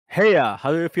Hey,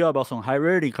 how do you feel about some high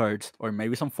rarity cards, or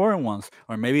maybe some foreign ones,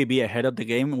 or maybe be ahead of the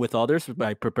game with others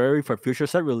by preparing for future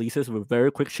set releases with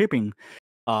very quick shipping?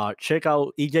 Check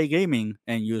out EJ Gaming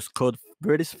and use code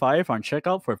British5 on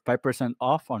checkout for 5%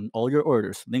 off on all your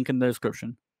orders. Link in the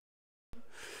description.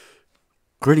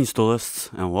 Greetings, duelists,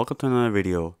 and welcome to another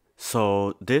video.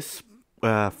 So this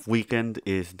weekend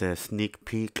is the sneak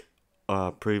peek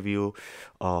preview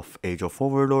of Age of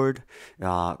Overlord.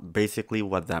 Basically,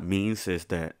 what that means is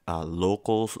that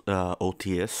local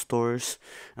OTS stores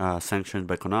sanctioned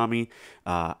by Konami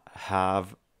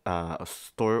have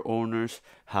store owners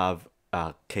have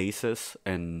cases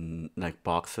and like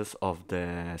boxes of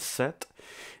the set,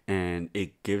 and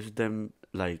it gives them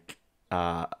like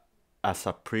as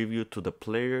a preview to the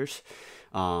players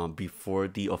before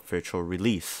the official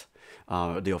release.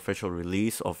 The official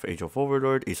release of Age of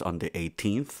Overlord is on the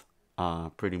 18th,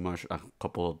 pretty much a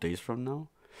couple of days from now.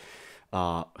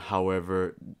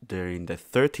 However, during the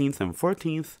 13th and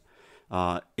 14th,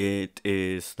 it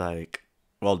is like,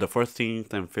 well, the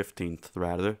 14th and 15th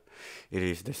rather, it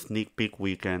is the sneak peek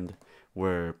weekend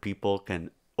where people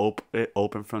can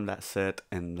open from that set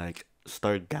and like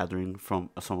start gathering from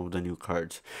some of the new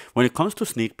cards. When it comes to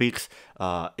sneak peeks,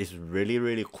 it's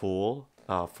really cool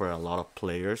for a lot of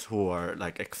players who are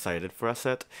like excited for a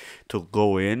set to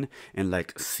go in and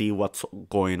like see what's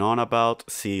going on about,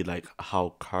 see like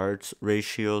how cards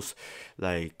ratios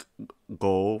like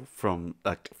go from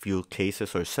like few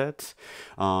cases or sets.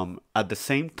 At the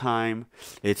same time,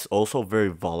 it's also very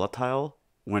volatile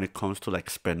when it comes to like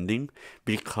spending,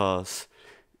 because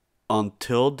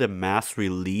until the mass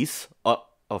release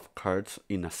of cards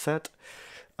in a set,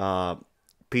 uh,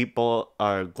 people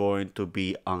are going to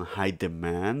be on high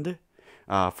demand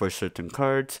for certain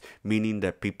cards, meaning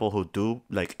that people who do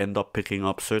like end up picking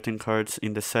up certain cards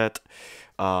in the set,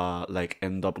 like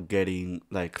end up getting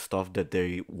like stuff that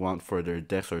they want for their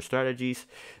decks or strategies.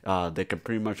 They can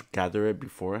pretty much gather it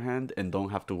beforehand and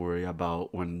don't have to worry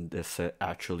about when the set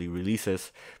actually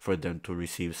releases for them to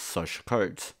receive such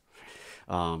cards.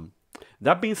 Um,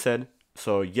 that being said,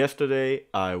 so yesterday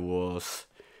I was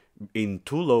in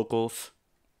two locals.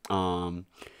 Um,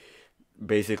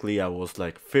 Basically, I was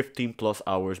like 15 plus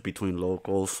hours between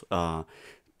locals,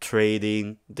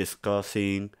 trading,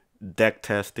 discussing, deck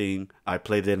testing. I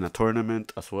played in a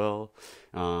tournament as well,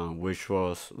 which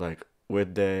was like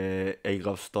with the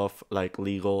AGOV stuff, like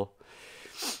legal,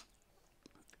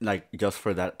 like just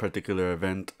for that particular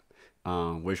event,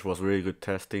 which was really good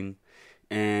testing.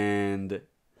 And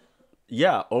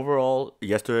yeah, overall,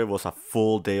 yesterday was a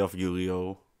full day of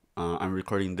Yu-Gi-Oh! I'm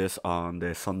recording this on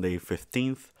the Sunday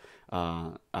 15th.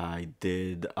 I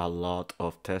did a lot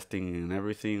of testing and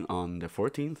everything on the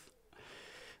 14th.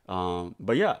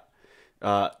 But yeah,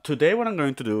 today what I'm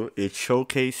going to do is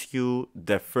showcase you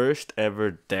the first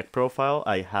ever deck profile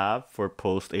I have for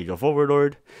post Age of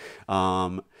Overlord.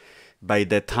 Um, by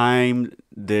the time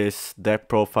this deck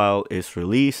profile is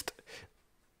released,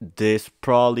 this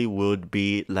probably would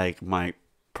be like my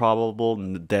probable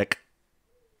deck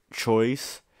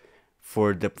choice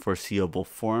for the foreseeable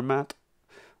format,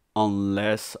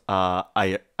 unless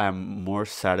I am more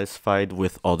satisfied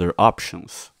with other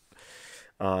options.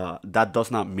 That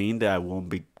does not mean that I won't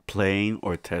be playing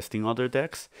or testing other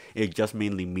decks. It just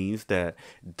mainly means that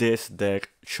this deck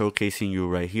showcasing you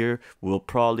right here will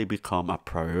probably become a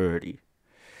priority.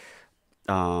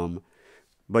 Um,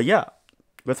 but yeah,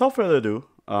 without further ado,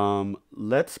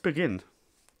 let's begin.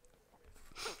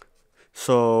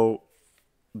 So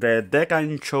the deck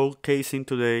I'm showcasing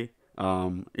today,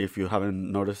 if you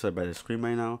haven't noticed it by the screen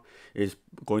right now, is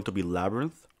going to be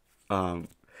Labrynth.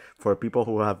 For people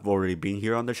who have already been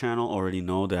here on the channel, already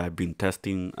know that I've been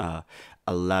testing a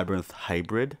Labrynth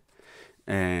hybrid,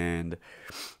 and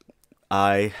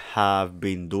I have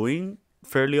been doing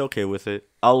fairly okay with it.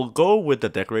 I'll go with the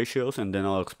deck ratios and then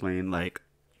I'll explain like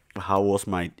how was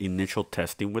my initial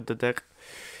testing with the deck.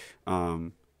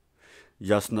 Um,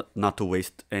 just not to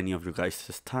waste any of you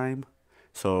guys' time.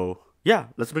 So yeah,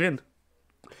 let's begin.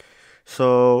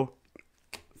 So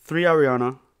 3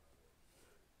 Ariana,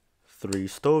 3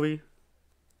 Stovey,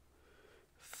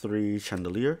 3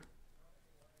 Chandelier,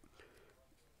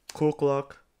 Cool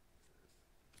Clock,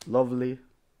 Lovely,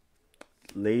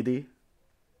 Lady,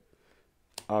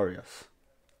 Arias.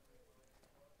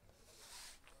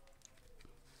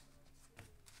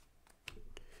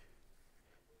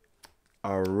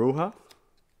 Aruha,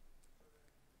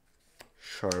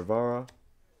 Sharvara,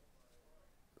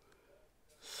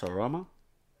 Sarama,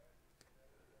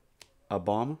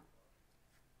 Abam,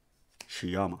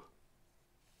 Shiyama.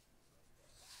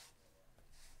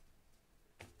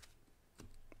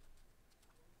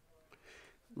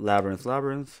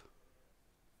 Labrynth,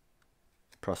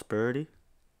 Prosperity,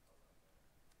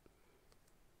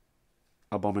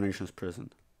 Abomination's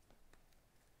Prison.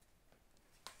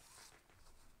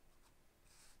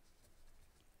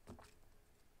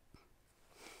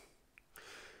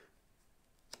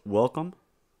 Welcome,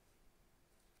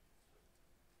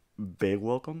 Big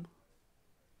Welcome,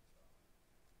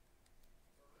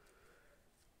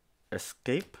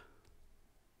 Escape,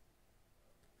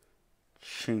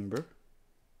 Chamber,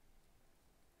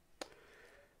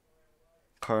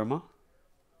 Karma,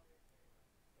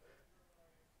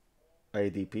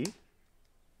 IDP,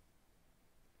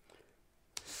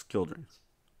 Skill Drain.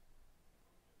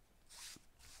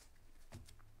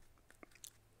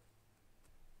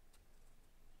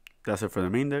 That's it for the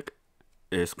main deck.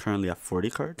 It's currently at 40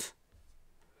 cards.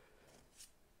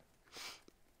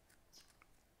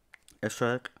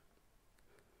 Extra deck.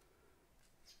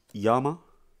 Yama,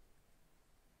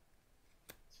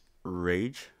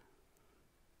 Rage,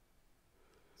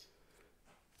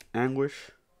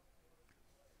 Anguish,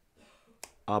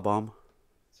 Abom,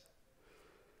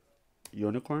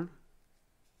 Unicorn,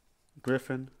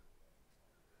 Griffin,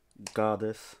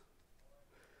 Goddess,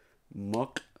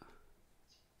 Muck,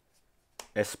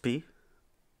 SP,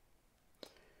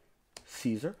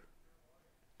 Caesar,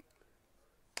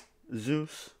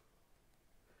 Zeus,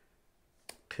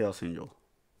 Chaos Angel.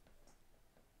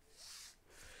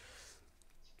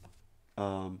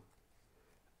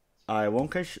 I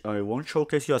won't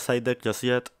showcase you a side deck just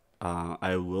yet.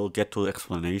 I will get to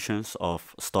explanations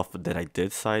of stuff that I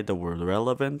did side that were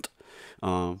relevant.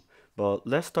 But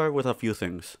let's start with a few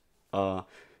things.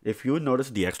 If you notice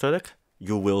the extra deck,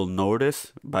 you will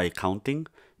notice by counting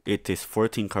it is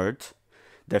 14 cards.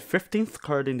 The 15th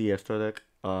card in the extra deck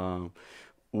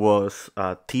was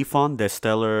Typhon, the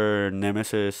Stellar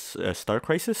Nemesis Star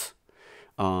Crisis.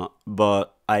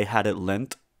 But I had it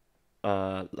lent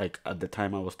like at the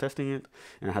time I was testing it,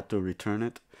 and I had to return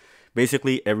it.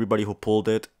 Basically, everybody who pulled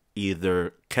it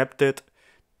either kept it,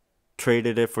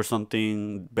 traded it for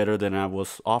something better than I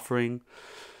was offering,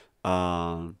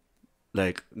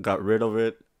 like got rid of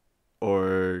it,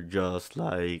 or just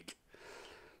like,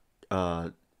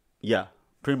 yeah,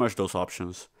 pretty much those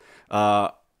options.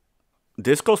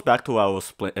 This goes back to what I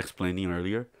was explaining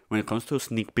earlier. When it comes to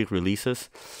sneak peek releases,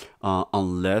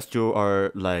 unless you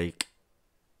are like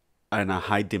in a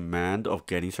high demand of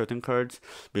getting certain cards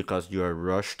because you are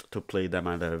rushed to play them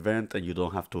at the event and you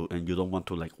don't have to, and you don't want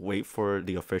to like wait for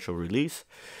the official release,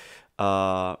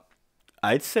 I'd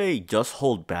say just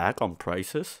hold back on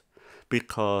prices,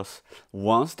 because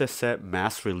once the set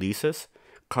mass releases,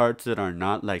 cards that are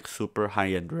not like super high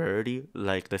end rarity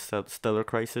like the Stellar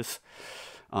Crisis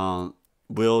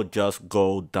will just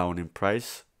go down in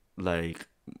price, like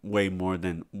way more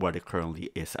than what it currently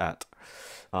is at.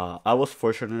 I was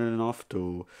fortunate enough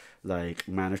to like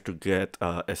manage to get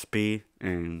SP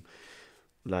and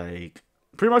like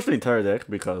pretty much the entire deck,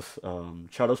 because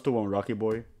shoutouts to One Rocky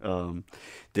Boy.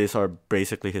 These are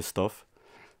basically his stuff.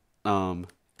 I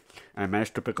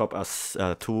managed to pick up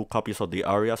 2 copies of the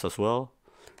Arias as well.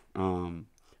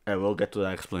 I will get to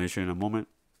that explanation in a moment.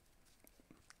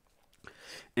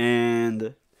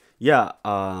 And yeah,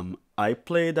 I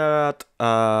played at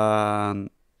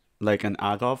like an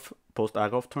AGOV, post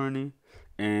AGOV tourney,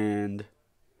 and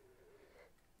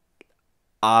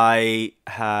I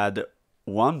had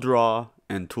 1 draw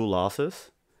and 2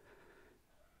 losses,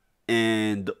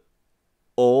 and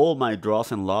all my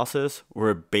draws and losses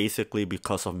were basically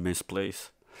because of misplays.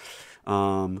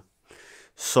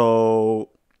 So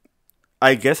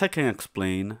I guess I can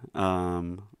explain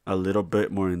a little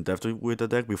bit more in depth with the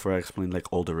deck before I explain like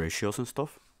all the ratios and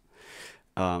stuff.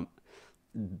 The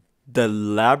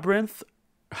Labrynth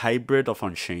hybrid of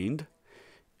Unchained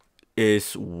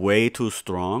is way too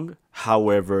strong.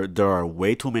 However, there are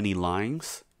way too many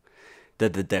lines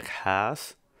that the deck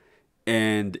has,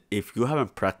 and if you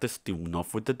haven't practiced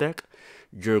enough with the deck,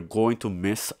 you're going to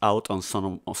miss out on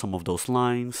some of those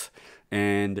lines,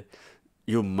 and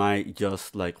you might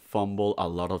just like fumble a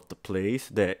lot of the plays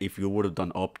that if you would have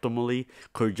done optimally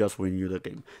could just win you the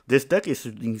game. This deck is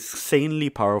insanely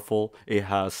powerful. It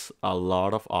has a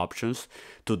lot of options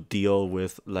to deal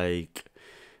with like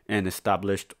an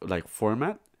established like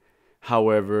format.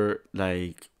 However,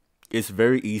 like it's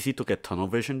very easy to get tunnel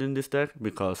vision in this deck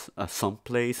because some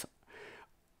plays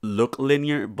look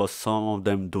linear, but some of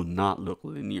them do not look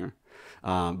linear.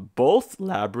 Both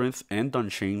Labrynth and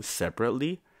Unchained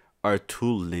separately are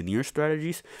 2 linear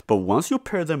strategies, but once you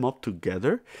pair them up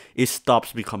together, it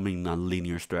stops becoming a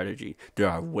linear strategy. There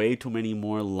are way too many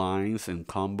more lines and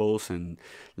combos and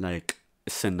like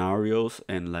scenarios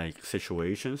and like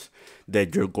situations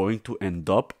that you're going to end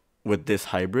up with this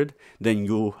hybrid than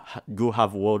you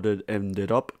have would have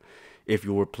ended up if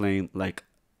you were playing like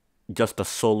just a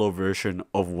solo version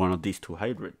of one of these two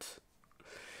hybrids.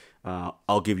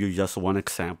 I'll give you just one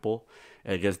example.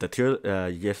 Against the tier,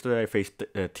 yesterday I faced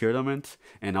tournaments,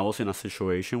 and I was in a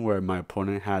situation where my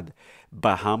opponent had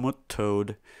Bahamut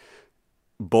Toad,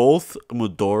 both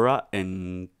Mudora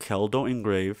and Keldo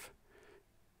Engrave,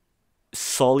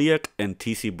 Soliak and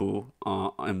TC Boo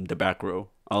in the back row,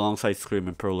 alongside Scream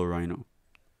and Perlo Rhino.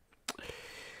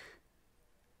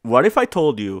 What if I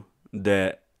told you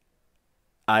that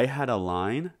I had a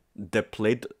line that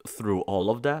played through all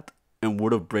of that and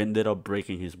would have ended up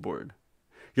breaking his board?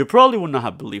 You probably would not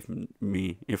have believed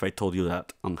me if I told you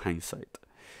that on hindsight.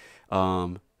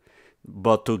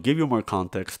 But to give you more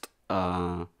context,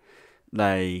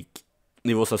 like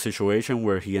it was a situation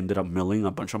where he ended up milling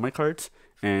a bunch of my cards,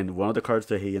 and one of the cards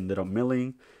that he ended up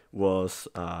milling was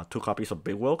 2 copies of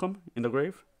Big Welcome in the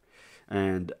grave,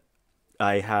 and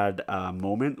I had a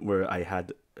moment where I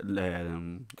had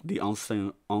the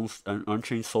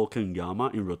Unchained Soul King Yama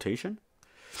in rotation,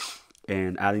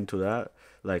 and adding to that,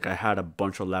 like I had a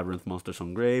bunch of Labrynth monsters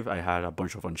on grave. I had a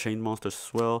bunch of Unchained monsters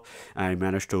as well. I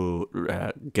managed to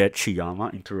get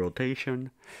Chiyama into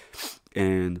rotation,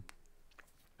 and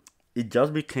it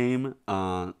just became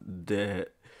the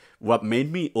what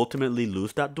made me ultimately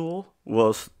lose that duel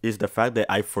is the fact that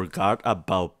I forgot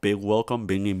about Big Welcome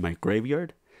being in my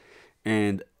graveyard,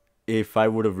 and if I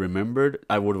would have remembered,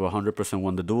 I would have 100%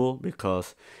 won the duel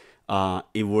because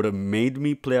it would have made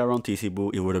me play around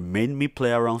Tisibu. It would have made me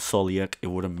play around Soliak. It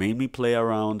would have made me play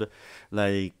around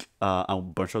like a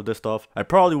bunch of this stuff. I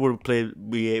probably would have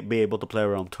be able to play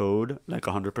around Toad like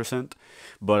 100%,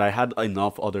 but I had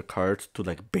enough other cards to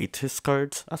like bait his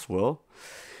cards as well,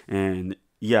 and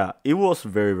yeah, it was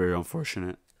very very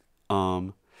unfortunate.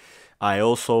 I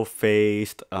also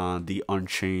faced the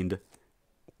Unchained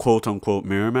quote unquote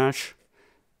mirror match.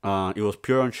 It was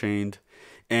pure Unchained,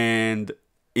 and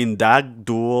in that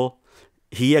duel,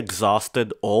 he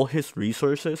exhausted all his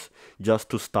resources just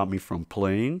to stop me from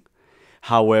playing.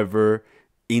 However,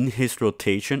 in his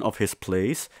rotation of his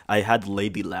plays, I had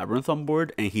Lady Labrynth on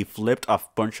board, and he flipped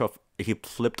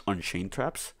Unchained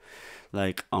traps,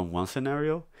 like on one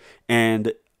scenario,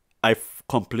 and I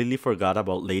completely forgot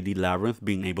about Lady Labrynth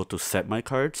being able to set my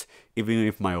cards, even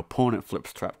if my opponent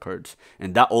flips trap cards,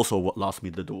 and that also what lost me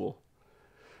the duel.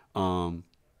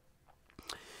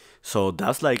 So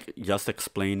that's like just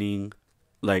explaining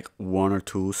like one or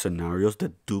two scenarios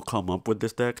that do come up with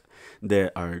this deck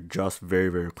that are just very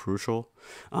very crucial.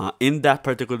 In that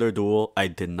particular duel, I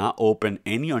did not open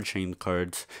any Unchained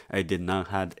cards. I did not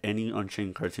have any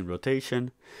Unchained cards in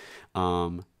rotation.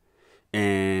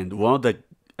 And one of the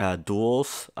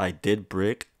duels I did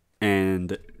brick,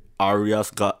 and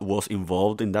Arias was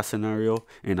involved in that scenario,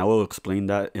 and I will explain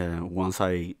that once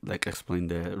I like explain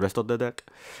the rest of the deck.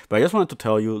 But I just wanted to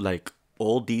tell you like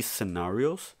all these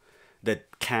scenarios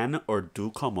that can or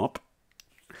do come up,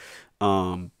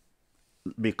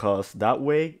 because that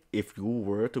way, if you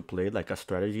were to play like a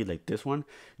strategy like this one,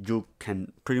 you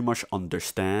can pretty much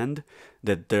understand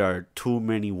that there are too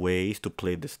many ways to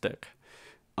play this deck.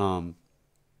 One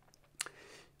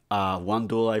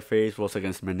duel I faced was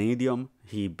against Manadium.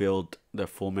 He built the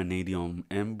full Manadium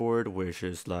M board, which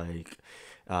is like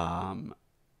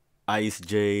Ice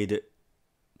Jade,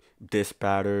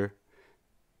 Dispatter,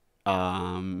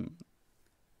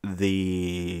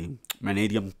 the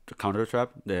Manadium counter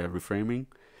trap, the reframing,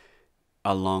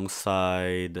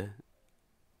 alongside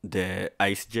the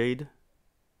Ice Jade.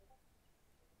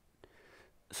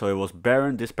 So it was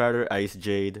Baron, Dispatter, Ice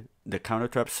Jade, the counter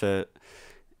trap set,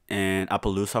 and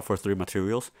Appaloosa for 3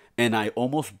 materials, and I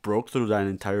almost broke through that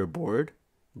entire board,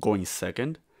 going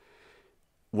second.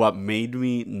 What made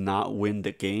me not win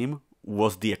the game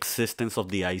was the existence of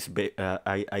the Ice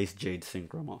Jade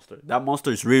Synchro monster. That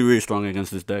monster is really really strong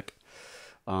against this deck.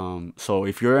 So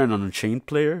if you're an Unchained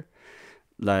player,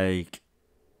 like,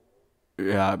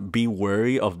 be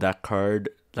wary of that card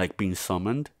like being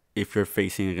summoned if you're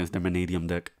facing against the Manadium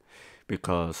deck,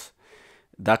 because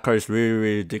that card is really,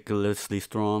 really ridiculously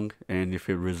strong, and if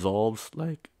it resolves,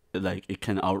 like it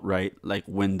can outright like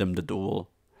win them the duel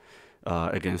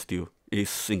against you.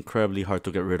 It's incredibly hard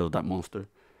to get rid of that monster.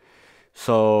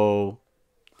 So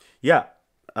yeah,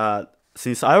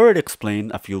 since I already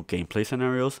explained a few gameplay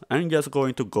scenarios, I'm just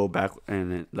going to go back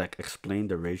and like explain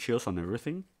the ratios on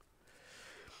everything.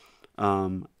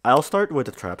 I'll start with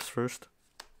the traps first.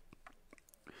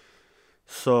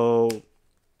 So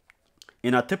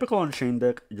In a typical Unchained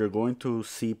deck, you're going to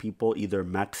see people either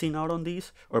maxing out on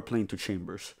these or playing 2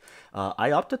 chambers.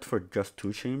 I opted for just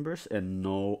 2 chambers and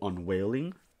no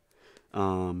unwailing.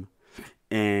 Um,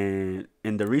 and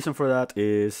the reason for that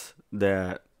is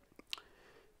that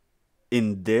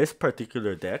in this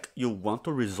particular deck, you want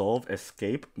to resolve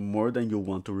escape more than you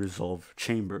want to resolve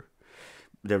chamber.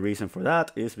 The reason for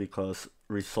that is because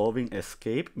resolving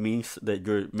escape means that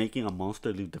you're making a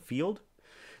monster leave the field,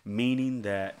 meaning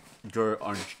that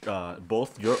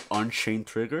both your Unchained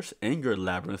triggers and your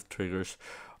Labrynth triggers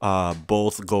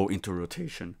both go into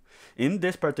rotation. In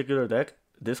this particular deck,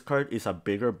 this card is a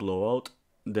bigger blowout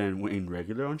than in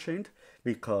regular Unchained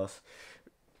because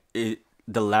the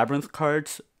Labrynth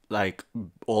cards, like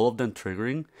all of them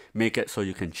triggering, make it so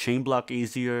you can chain block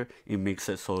easier. It makes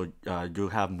it so you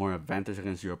have more advantage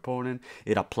against your opponent.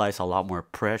 It applies a lot more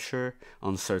pressure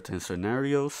on certain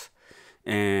scenarios.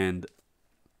 And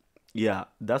yeah,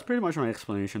 that's pretty much my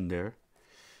explanation there.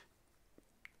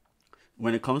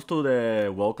 When it comes to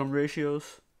the welcome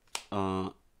ratios,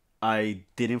 I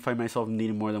didn't find myself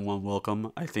needing more than 1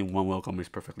 welcome. I think 1 welcome is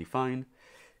perfectly fine.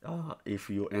 If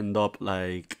you end up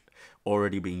like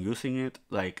already been using it,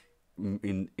 like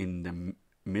in the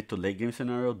mid to late game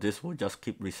scenario, this will just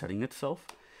keep resetting itself.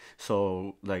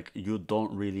 So like you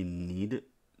don't really need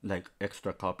like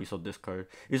extra copies of this card.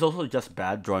 It's also just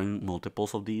bad drawing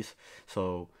multiples of these.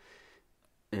 So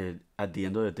at the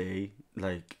end of the day,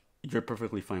 like you're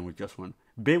perfectly fine with just one.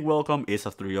 Big welcome is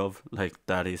a 3 of, like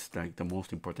that is like the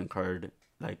most important card,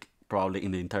 like probably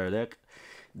in the entire deck.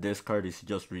 This card is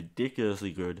just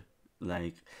ridiculously good.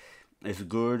 Like it's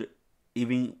good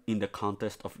even in the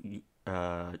context of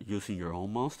using your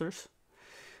own monsters.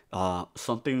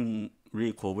 Something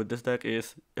really cool with this deck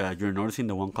is you're noticing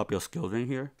the 1 copy of skill drain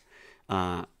here.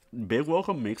 Big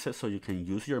welcome makes it so you can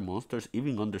use your monsters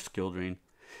even under skill drain.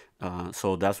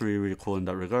 So that's really cool in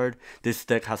that regard. This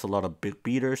deck has a lot of big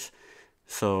beaters,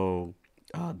 so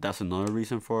that's another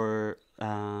reason for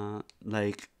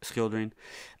like skill drain.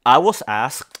 I was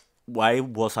asked why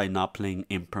was I not playing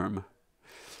Imperm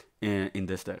in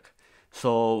this deck.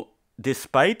 So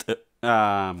despite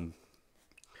Imperm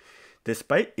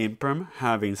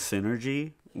having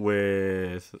synergy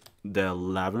with the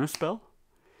Labyrinth spell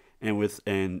and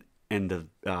the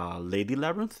Lady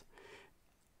Labyrinth,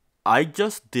 I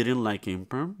just didn't like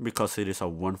Imperm because it is a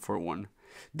 1-for-1.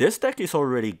 This deck is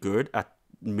already good at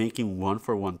making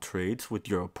 1-for-1 trades with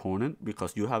your opponent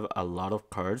because you have a lot of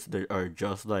cards that are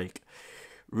just like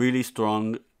really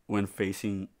strong when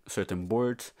facing certain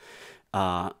boards.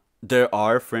 There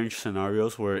are French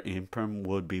scenarios where Imperm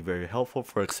would be very helpful.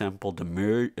 For example,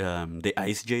 the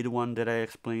Ice Jade one that I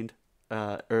explained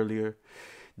earlier.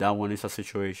 That one is a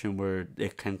situation where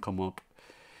it can come up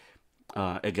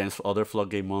against other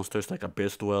floodgate monsters like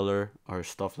Abyss Dweller or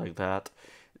stuff like that.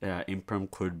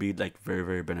 Imperm could be like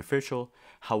very beneficial.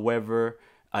 However,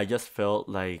 I just felt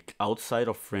like outside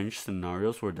of French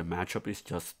scenarios where the matchup is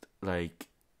just like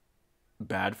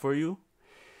bad for you,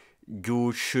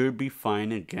 you should be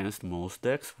fine against most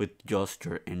decks with just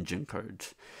your engine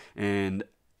cards. And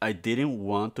I didn't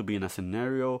want to be in a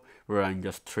scenario where I'm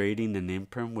just trading an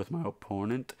Imperm with my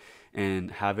opponent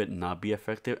and have it not be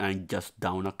effective and just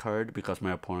down a card because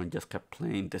my opponent just kept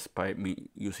playing despite me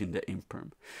using the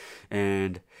Imperm.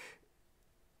 And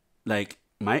like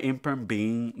my Imperm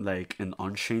being like an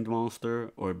Unchained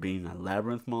monster or being a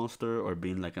Labrynth monster or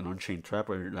being like an Unchained trap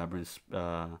or Labyrinth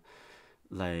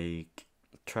like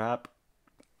trap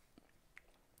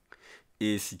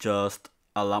is just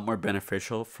a lot more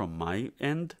beneficial from my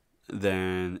end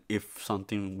than if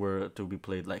something were to be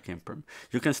played like Imperm.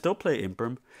 You can still play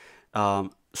Imperm.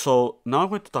 So now I'm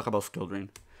going to talk about skill drain.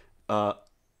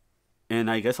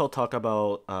 And I guess I'll talk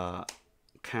about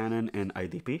Canon and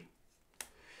IDP.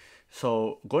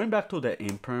 So going back to the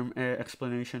Imperm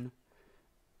explanation,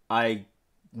 I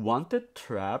wanted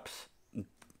traps.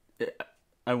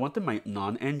 I wanted my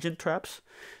non-engine traps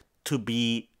to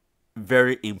be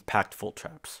very impactful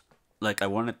traps. Like I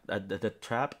wanted the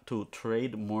trap to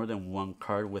trade more than 1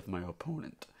 card with my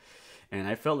opponent. And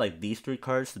I felt like these 3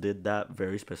 cards did that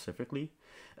very specifically.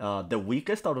 The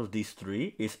weakest out of these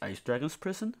 3 is Ice Dragon's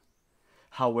Prison.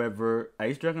 However,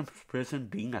 Ice Dragon's Prison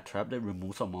being a trap that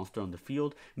removes a monster on the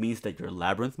field means that your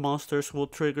Labrynth monsters will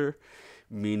trigger,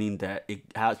 meaning that it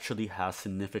actually has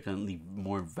significantly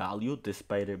more value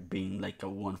despite it being like a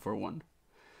 1-for-1.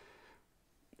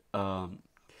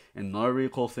 Another really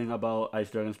cool thing about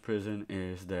Ice Dragon's Prison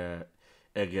is that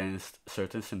against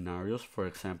certain scenarios, for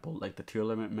example, like the tier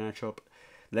limit matchup,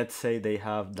 let's say they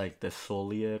have like the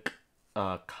Soliac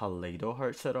Kaleido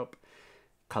Heart setup.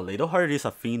 Kaleido Heart is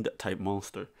a fiend type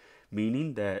monster,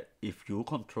 meaning that if you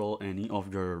control any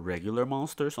of your regular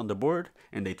monsters on the board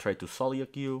and they try to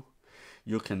Zodiac you,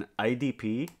 you can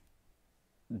IDP,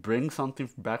 bring something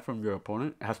back from your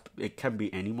opponent. It can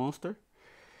be any monster.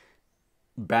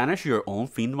 Banish your own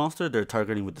Fiend monster they're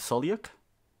targeting with the Zodiac,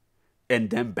 and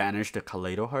then banish the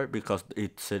Kaleido Heart because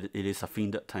it is a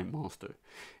Fiend type monster,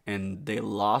 and they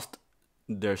lost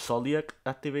their Zodiac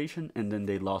activation and then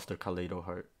they lost their Kaleido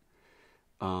Heart.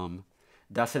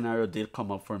 That scenario did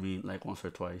come up for me like once or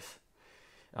twice.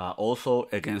 Also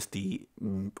against the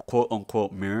quote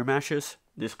unquote mirror matches,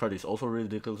 this card is also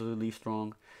ridiculously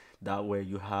strong. That way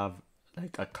you have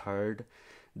like a card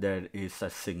that is a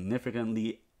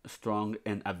significantly strong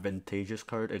and advantageous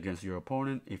card against your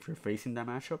opponent if you're facing that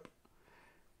matchup.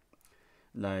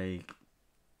 Like,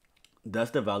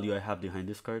 that's the value I have behind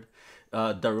this card.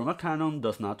 Daruma Cannon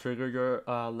does not trigger your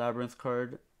Labrynth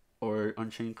card or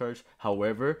Unchained cards.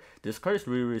 However, this card is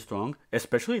really, really strong,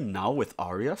 especially now with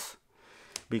Arias,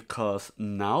 because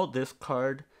now this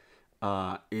card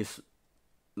is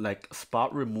like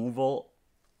spot removal,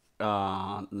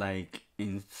 like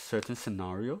in certain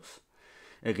scenarios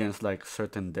against like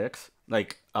certain decks.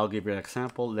 Like, I'll give you an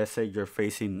example. Let's say you're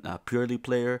facing a purely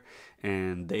player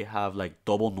and they have like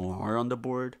double Noir on the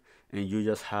board and you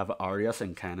just have Arias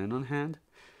and Cannon on hand.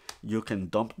 You can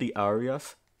dump the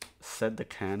Arias, set the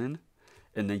Cannon,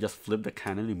 and then just flip the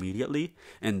Cannon immediately,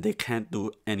 and they can't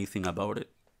do anything about it.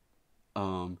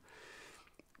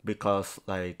 Because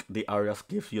like the Arias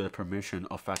gives you the permission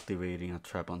of activating a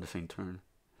trap on the same turn.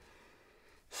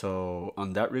 So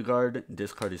on that regard,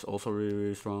 this card is also really,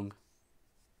 really strong.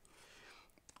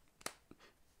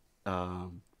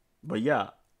 But yeah,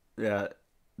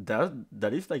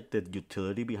 that is like the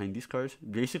utility behind these cards.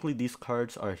 Basically, these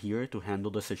cards are here to handle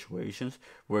the situations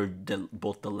where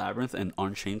both the Labrynth and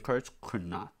Unchained cards could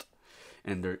not,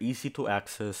 and they're easy to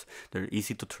access. They're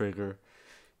easy to trigger.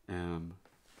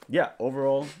 Yeah,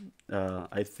 overall,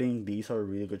 I think these are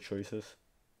really good choices.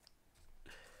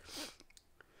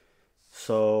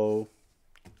 So,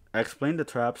 I explained the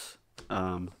traps.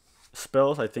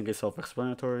 Spells, I think, is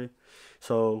self-explanatory.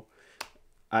 So,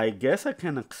 I guess I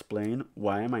can explain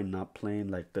why am I not playing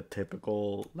like the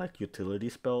typical like utility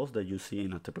spells that you see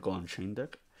in a typical Unchained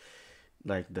deck,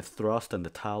 like the Thrust and the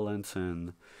Talents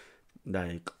and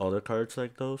like other cards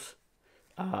like those.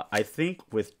 I think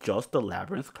with just the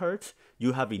Labrynth cards,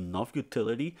 you have enough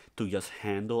utility to just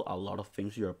handle a lot of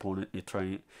things your opponent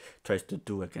tries to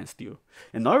do against you.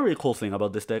 Another really cool thing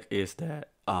about this deck is that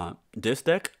this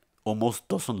deck almost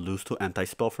doesn't lose to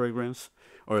anti-spell fragrance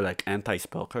or like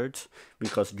anti-spell cards,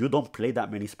 because you don't play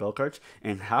that many spell cards,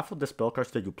 and half of the spell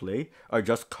cards that you play are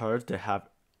just cards that have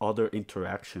other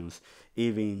interactions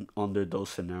even under those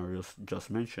scenarios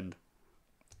just mentioned.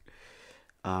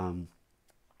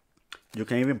 You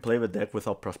can even play the deck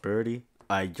without Prosperity.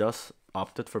 I just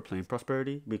opted for playing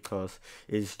Prosperity because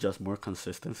it's just more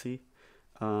consistency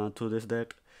to this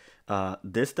deck.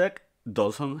 This deck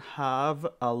doesn't have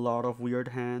a lot of weird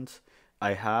hands.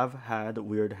 I have had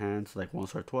weird hands like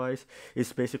once or twice.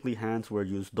 It's basically hands where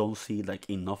you don't see like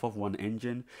enough of one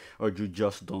engine, or you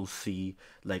just don't see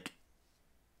like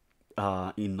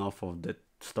enough of the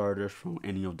starters from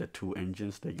any of the two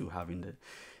engines that you have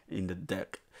in the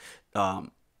deck.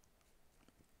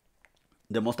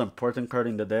 The most important card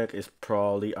in the deck is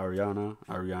probably Ariana.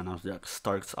 Ariana like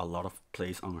starts a lot of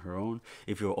plays on her own.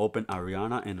 If you open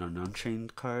Ariana and an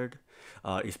Unchained card,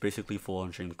 it's basically full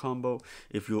Unchained combo.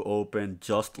 If you open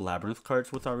just Labrynth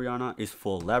cards with Ariana, it's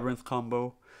full Labrynth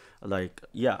combo. Like,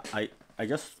 yeah, I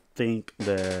just think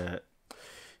that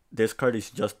this card is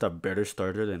just a better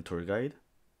starter than Tour Guide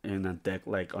in a deck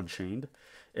like Unchained.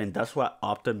 And that's what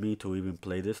opted me to even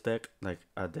play this deck like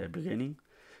at the beginning.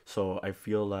 So I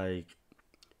feel like,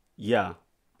 yeah,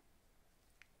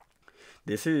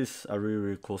 this is a really,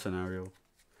 really cool scenario.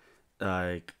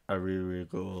 Like a really, really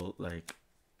cool like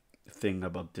thing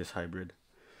about this hybrid.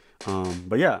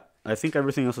 But yeah, I think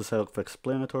everything else is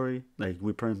self-explanatory. Like,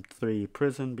 we print 3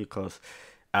 Prison because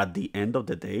at the end of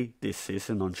the day, this is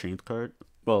an Unchained card.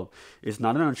 Well, it's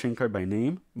not an Unchained card by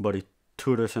name, but it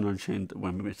tutors an Unchained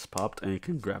when it's popped, and you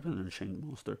can grab an Unchained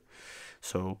monster.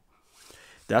 So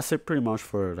that's it pretty much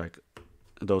for like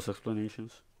those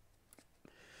explanations.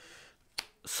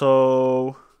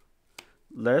 So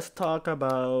let's talk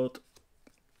about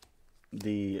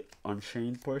the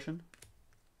Unchained portion.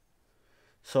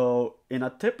 So in a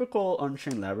typical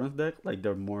Unchained Labrynth deck, like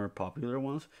the more popular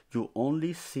ones, you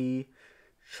only see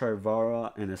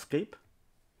Charvara and Escape,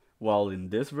 while in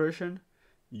this version,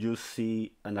 you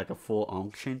see like a full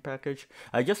Unchained package.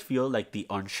 I just feel like the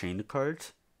Unchained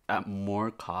cards at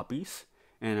more copies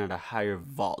and at a higher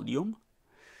volume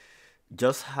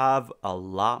just have a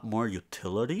lot more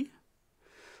utility.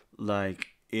 Like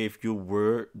if you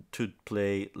were to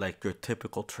play like your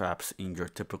typical traps in your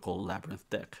typical Labrynth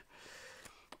deck.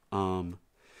 Um,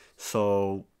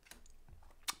 so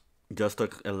just to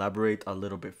elaborate a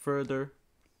little bit further,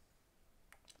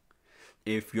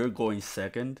 if you're going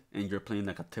second and you're playing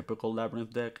like a typical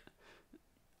Labrynth deck,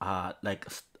 like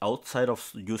outside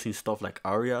of using stuff like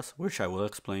Arias, which I will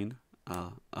explain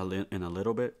in a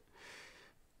little bit,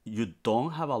 you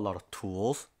don't have a lot of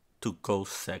tools to go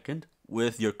second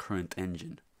with your current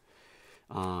engine.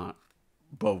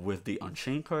 But with the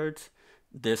Unchained cards,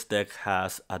 this deck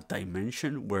has a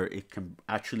dimension where it can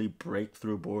actually break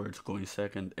through boards going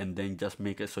second and then just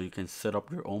make it so you can set up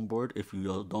your own board if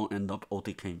you don't end up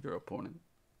OTKing your opponent.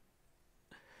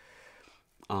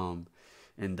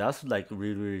 And that's like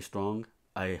really, really strong.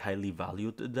 I highly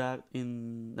valued that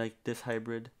in like this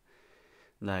hybrid.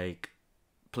 Like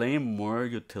playing more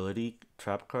utility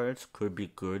trap cards could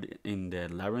be good in the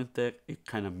Labrynth deck. It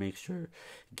kind of makes your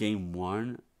game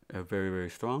one very, very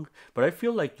strong. But I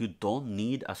feel like you don't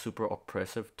need a super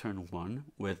oppressive turn one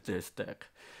with this deck.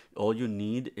 All you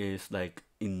need is like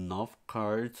enough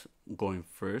cards going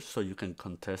first so you can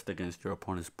contest against your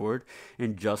opponent's board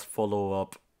and just follow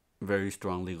up very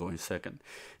strongly going second.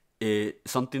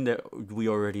 Something that we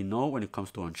already know when it comes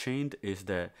to Unchained is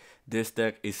that this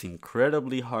deck is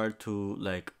incredibly hard to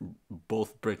like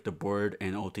both break the board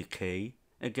and OTK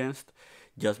against,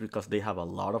 just because they have a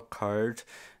lot of cards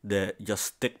that just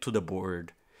stick to the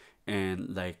board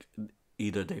and like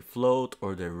either they float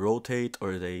or they rotate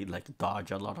or they like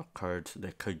dodge a lot of cards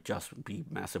that could just be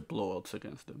massive blowouts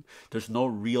against them. There's no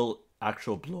real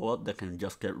actual blowout that can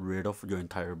just get rid of your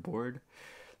entire board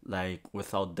like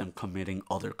without them committing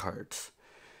other cards.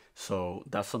 So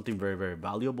that's something very, very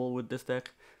valuable with this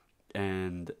deck.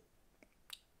 And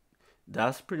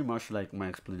that's pretty much like my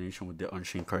explanation with the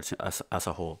Unchained cards as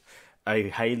a whole.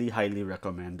 I highly, highly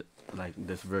recommend like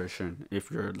this version if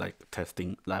you're like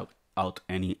testing out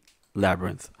any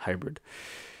Labrynth hybrid.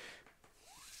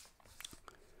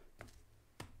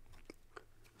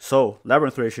 So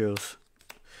Labrynth ratios.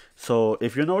 So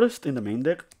if you noticed in the main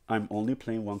deck, I'm only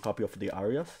playing one copy of the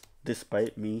Arias,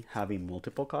 despite me having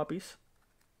multiple copies.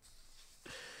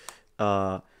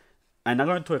 I'm not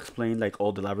going to explain like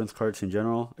all the Labrynth cards in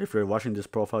general. If you're watching this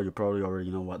profile, you probably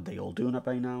already know what they all do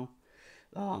by now.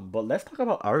 But let's talk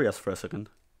about Arias for a second.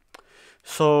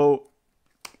 So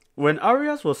when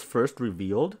Arias was first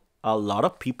revealed, a lot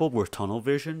of people were tunnel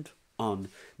visioned on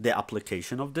the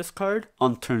application of this card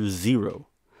on turn 0.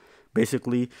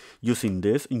 Basically using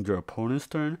this in your opponent's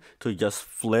turn to just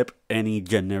flip any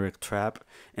generic trap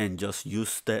and just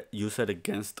use it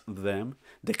against them.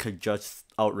 They could just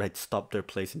outright stop their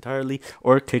plays entirely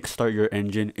or kickstart your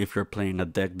engine if you're playing a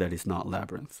deck that is not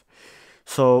Labrynth.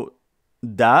 So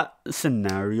that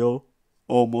scenario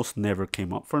almost never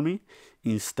came up for me.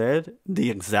 Instead, the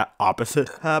exact opposite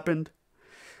happened.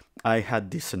 I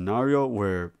had this scenario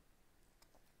where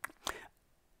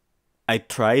I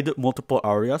tried multiple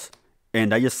Arias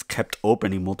and I just kept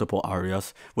opening multiple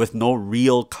Arias with no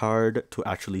real card to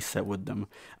actually set with them.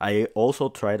 I also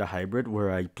tried a hybrid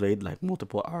where I played like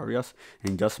multiple Arias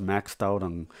and just maxed out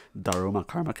on Daruma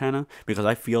Karma Cannon because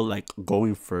I feel like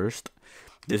going first,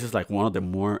 this is like one of the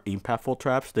more impactful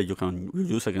traps that you can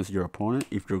use against your opponent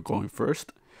if you're going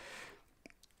first.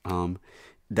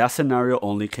 That scenario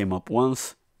only came up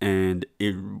once, and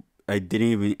I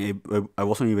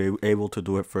wasn't even able to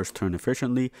do it first turn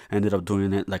efficiently. I ended up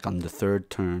doing it like on the third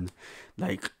turn,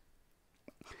 like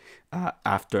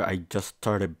after I just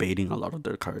started baiting a lot of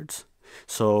their cards.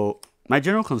 So my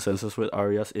general consensus with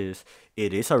Arias is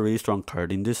it is a really strong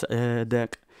card in this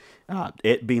deck.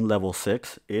 It being level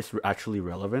 6 is actually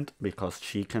relevant because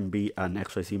she can be an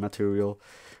XYZ material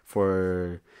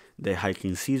for the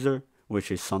Hiking Caesar,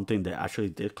 which is something that actually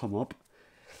did come up.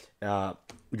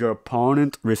 Your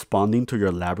opponent responding to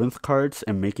your Labrynth cards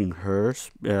and making hers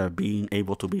being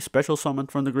able to be special summoned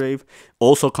from the grave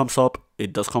also comes up.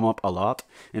 It does come up a lot,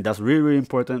 and that's really, really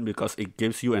important because it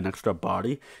gives you an extra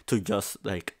body to just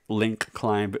like link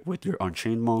climb with your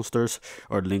Unchained monsters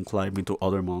or link climb into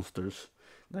other monsters,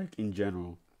 like in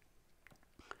general.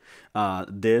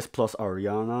 This plus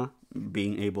Ariana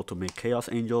being able to make Chaos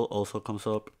Angel also comes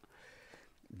up.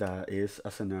 That is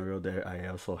a scenario that I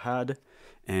also had,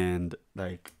 and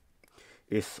like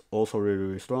it's also really,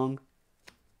 really strong.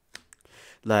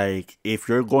 Like if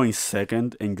you're going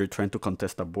second and you're trying to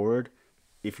contest a board,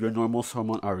 if you normal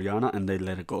summon Ariana and they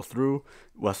let it go through,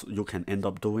 what you can end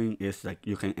up doing is like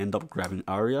you can end up grabbing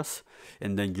Arias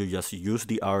and then you just use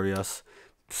the Arias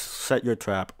set your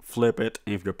trap, flip it,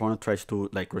 and if your opponent tries to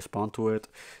like respond to it,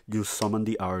 you summon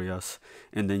the Arias,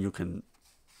 and then you can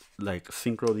like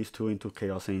synchro these two into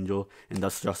Chaos Angel, and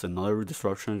that's just another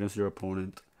disruption against your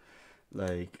opponent.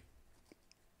 Like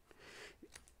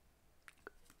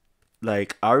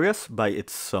Arias by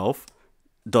itself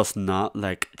does not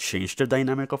like change the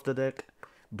dynamic of the deck,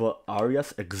 but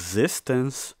Arias'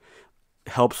 existence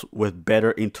helps with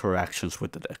better interactions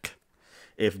with the deck,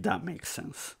 if that makes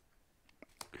sense.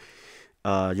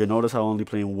 You notice I'm only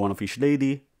playing one of each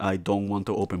lady. I don't want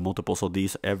to open multiples of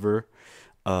these ever.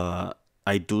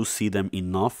 I do see them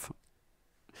enough.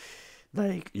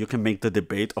 Like, you can make the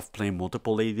debate of playing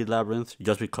multiple Lady Labrynth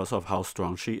just because of how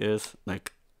strong she is.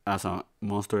 Like, as a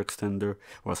monster extender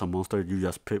or as a monster you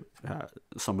just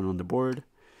summon on the board.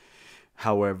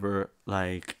 However,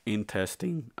 like, in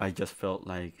testing, I just felt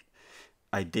like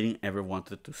I didn't ever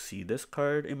wanted to see this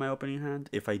card in my opening hand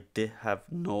if I did have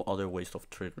no other ways of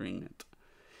triggering it.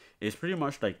 It's pretty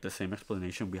much like the same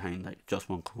explanation behind like just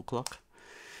one Ku Clock.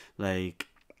 Like,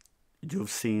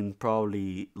 you've seen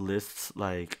probably lists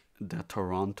like the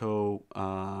Toronto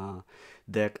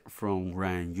deck from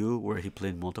Ryan Yu where he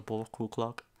played multiple Ku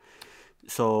Clock.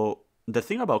 So the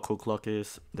thing about Ku Clock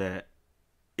is that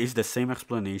it's the same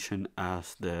explanation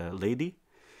as the lady.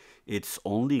 It's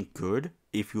only good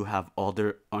if you have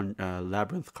other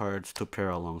Labrynth cards to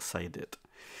pair alongside it.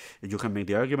 You can make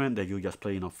the argument that you just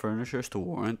play enough furnitures to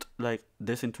warrant like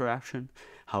this interaction.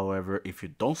 However, if you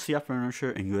don't see a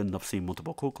furniture and you end up seeing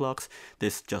multiple Ku Clocks,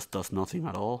 this just does nothing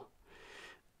at all.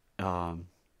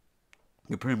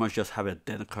 You pretty much just have a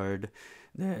dead card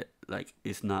that like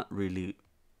is not really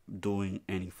doing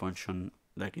any function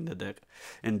like in the deck.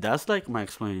 And that's like my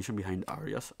explanation behind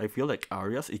Arias. I feel like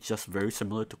Arias is just very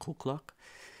similar to Ku Clock.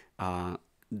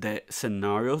 The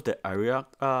scenarios that Arias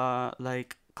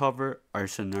like cover are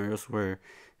scenarios where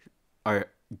are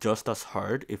just as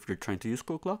hard if you're trying to use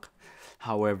Ku Clock.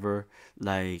 However,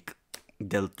 like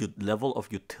the level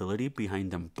of utility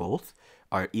behind them both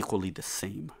are equally the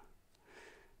same.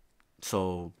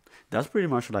 So that's pretty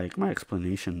much like my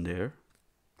explanation there.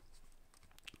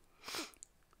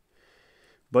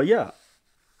 But yeah,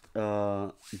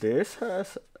 this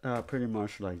has pretty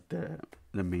much like the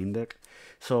main deck.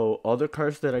 So other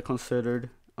cards that I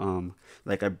considered,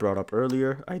 like I brought up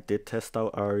earlier, I did test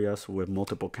out Arias with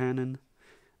multiple cannon.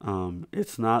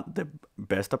 It's not the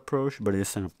best approach, but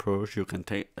it's an approach you can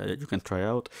take, you can try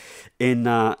out. In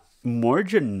a more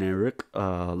generic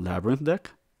Labrynth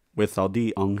deck, without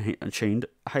the Unchained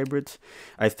hybrids,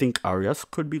 I think Arias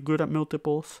could be good at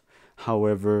multiples.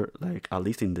 However, like at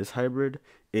least in this hybrid,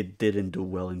 it didn't do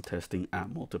well in testing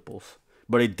at multiples.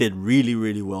 But it did really,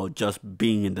 really well just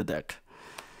being in the deck.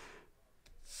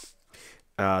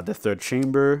 The third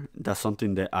chamber, that's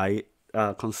something that I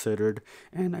considered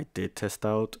and I did test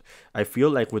out. I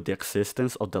feel like with the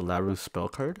existence of the Labrynth spell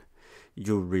card,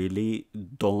 you really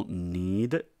don't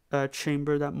need a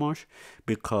chamber that much,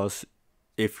 because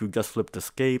if you just flip the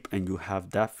escape and you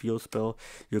have that field spell,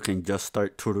 you can just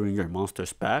start tutoring your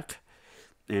monsters back,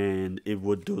 and it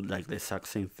would do like the exact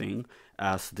same thing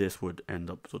as this would end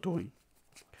up doing.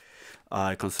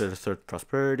 I consider third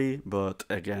prosperity, but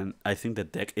again, I think the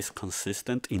deck is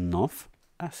consistent enough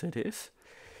as it is,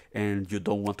 and you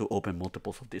don't want to open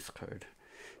multiples of this card.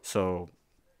 So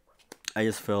I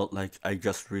just felt like I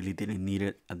just really didn't need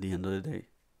it at the end of the day.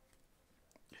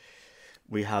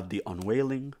 We have the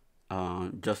Unwailing,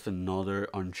 just another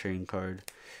Unchained card.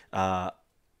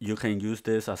 You can use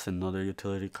this as another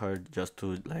utility card just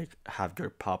to like have your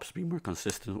pops be more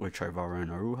consistent with Charvara and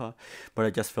Aruha, but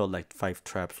I just felt like 5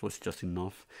 traps was just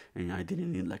enough, and I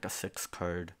didn't need like a 6th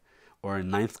card, or a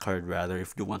 9th card rather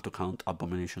if you want to count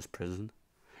Abomination's Prison.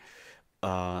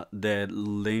 The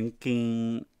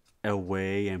linking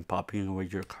away and popping away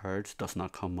your cards does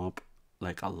not come up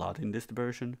like a lot in this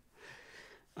version.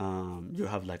 You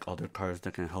have like other cards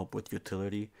that can help with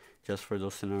utility just for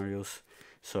those scenarios.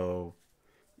 So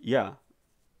yeah,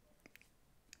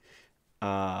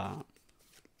 I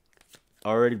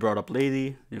already brought up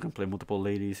lady. You can play multiple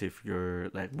ladies if you're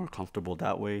like more comfortable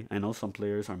that way. I know some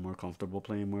players are more comfortable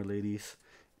playing more ladies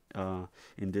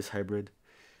in this hybrid.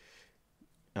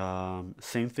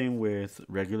 Same thing with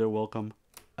regular welcome.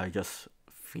 I just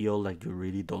feel like you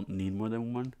really don't need more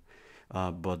than one.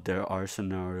 But there are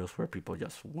scenarios where people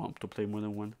just want to play more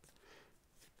than one.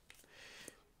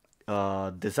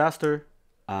 Disaster.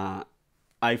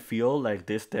 I feel like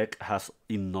this deck has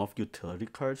enough utility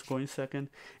cards going second.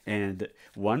 And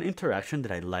one interaction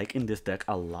that I like in this deck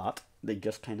a lot, that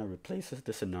just kind of replaces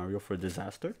the scenario for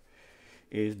Disaster,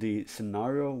 is the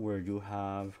scenario where you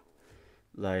have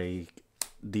like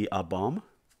the bomb,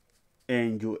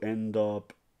 and you end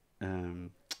up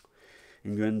um,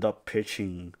 and you end up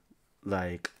pitching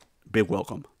like Big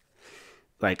Welcome.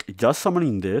 Like just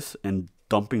summoning this and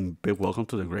dumping Big Welcome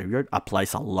to the graveyard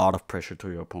applies a lot of pressure to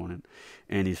your opponent,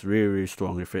 and it's really really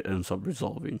strong if it ends up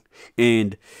resolving.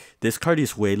 And this card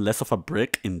is way less of a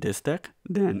brick in this deck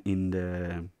than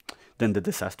the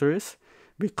Disaster is,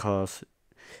 because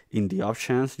in the off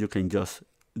chance you can just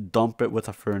dump it with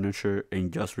a furniture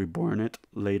and just reborn it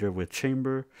later with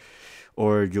Chamber,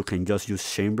 or you can just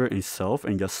use Chamber itself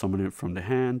and just summon it from the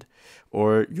hand,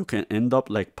 or you can end up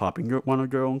like popping one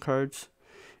of your own cards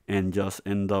and just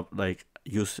end up like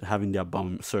having the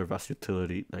bomb serve as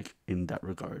utility like in that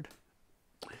regard.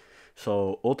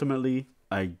 So ultimately,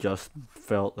 I just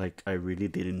felt like I really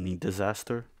didn't need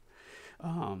Disaster,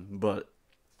 but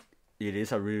it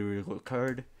is a really really good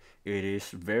card. It is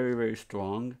very very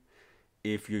strong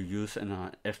if you use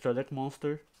an extra deck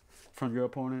monster from your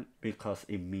opponent, because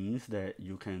it means that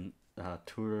you can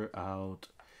tutor out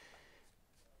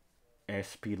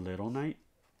SP Little Knight.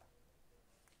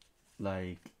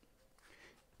 Like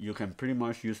you can pretty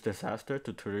much use Disaster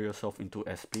to tutor yourself into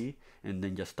SP, and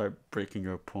then just start breaking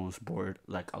your opponent's board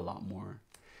like a lot more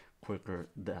quicker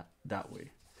that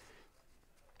way.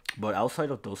 But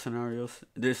outside of those scenarios,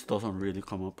 this doesn't really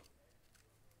come up.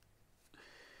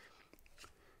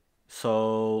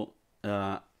 So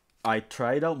I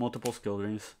tried out multiple skill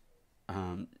rings.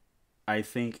 I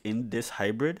think in this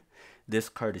hybrid, this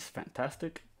card is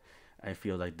fantastic. I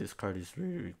feel like this card is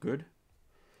really, really good.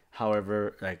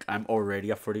 However, like I'm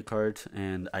already at 40 cards,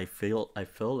 and I feel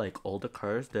like all the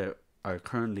cards that are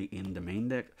currently in the main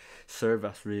deck serve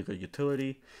as really good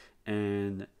utility,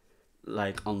 and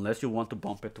like unless you want to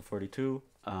bump it to 42,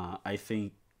 I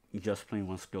think just playing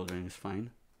one skill ring is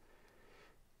fine.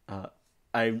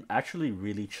 I'm actually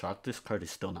really shocked this card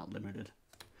is still not limited.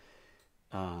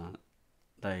 Uh,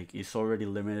 like it's already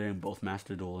limited in both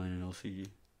Master Duel and in LCG.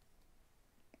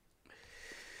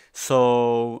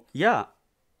 So yeah,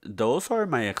 those are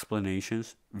my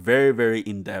explanations. Very very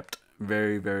in depth,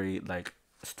 very very like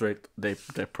strict their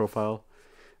profile,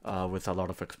 with a lot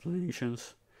of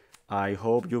explanations. I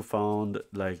hope you found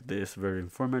like this very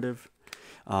informative.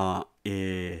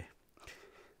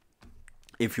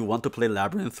 If you want to play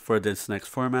Labrynth for this next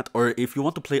format, or if you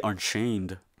want to play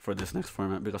Unchained for this next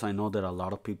format, because I know that a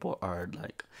lot of people are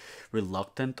like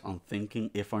reluctant on thinking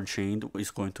if Unchained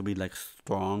is going to be like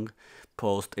strong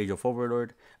post Age of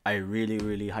Overlord. I really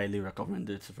really highly recommend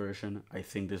this version. I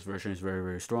think this version is very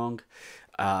very strong.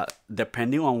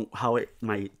 Depending on how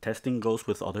my testing goes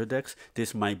with other decks,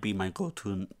 this might be my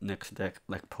go-to next deck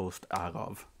like post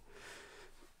AGOV.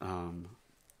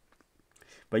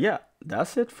 But yeah,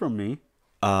 that's it from me.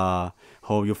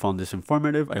 Hope you found this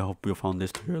informative. I hope you found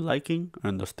this to your liking,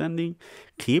 understanding.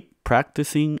 Keep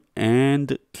practicing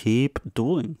and keep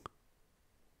dueling.